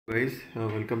Guys,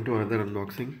 welcome to another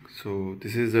unboxing. So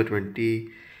this is a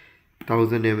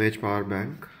 20,000 mAh power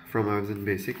bank from Amazon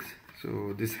Basics.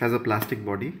 So this has a plastic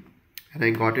body and I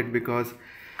got it because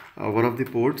one of the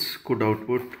ports could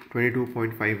output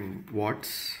 22.5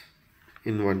 watts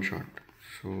in one shot.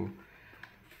 So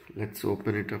let's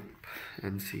open it up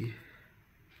and see.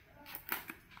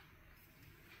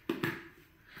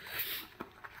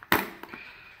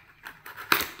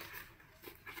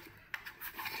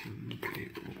 I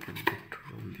opened it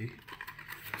from the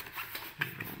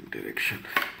wrong direction.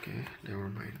 Okay, never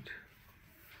mind.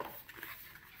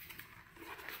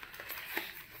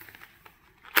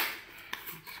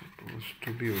 It's supposed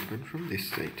to be open from this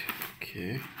side.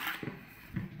 Okay.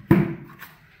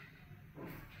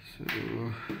 So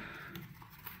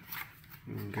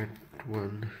you get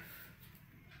one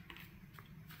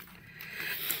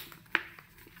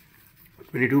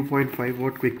 22.5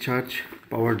 watt quick charge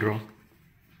power draw.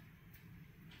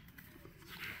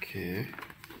 Okay,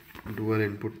 dual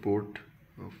input port.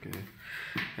 Okay,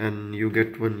 and you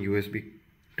get one USB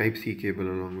type C cable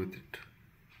along with it.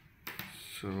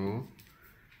 So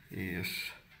yes,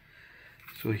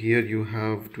 so here you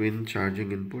have twin charging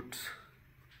inputs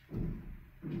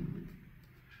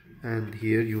and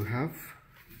here you have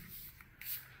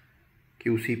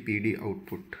QCPD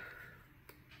output.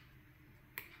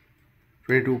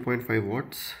 22.5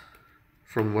 watts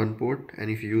from one port, and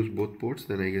if you use both ports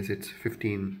then I guess it's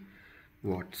 15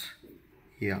 watts.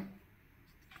 Yeah,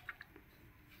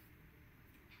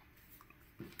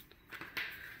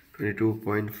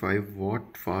 22.5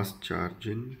 watt fast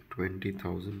charging,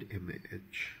 20,000 mAh.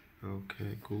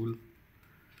 Okay, cool.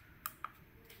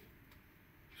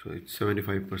 So it's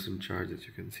 75% charge, as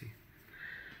you can see.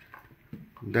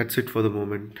 That's it for the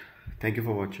moment. Thank you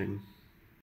for watching.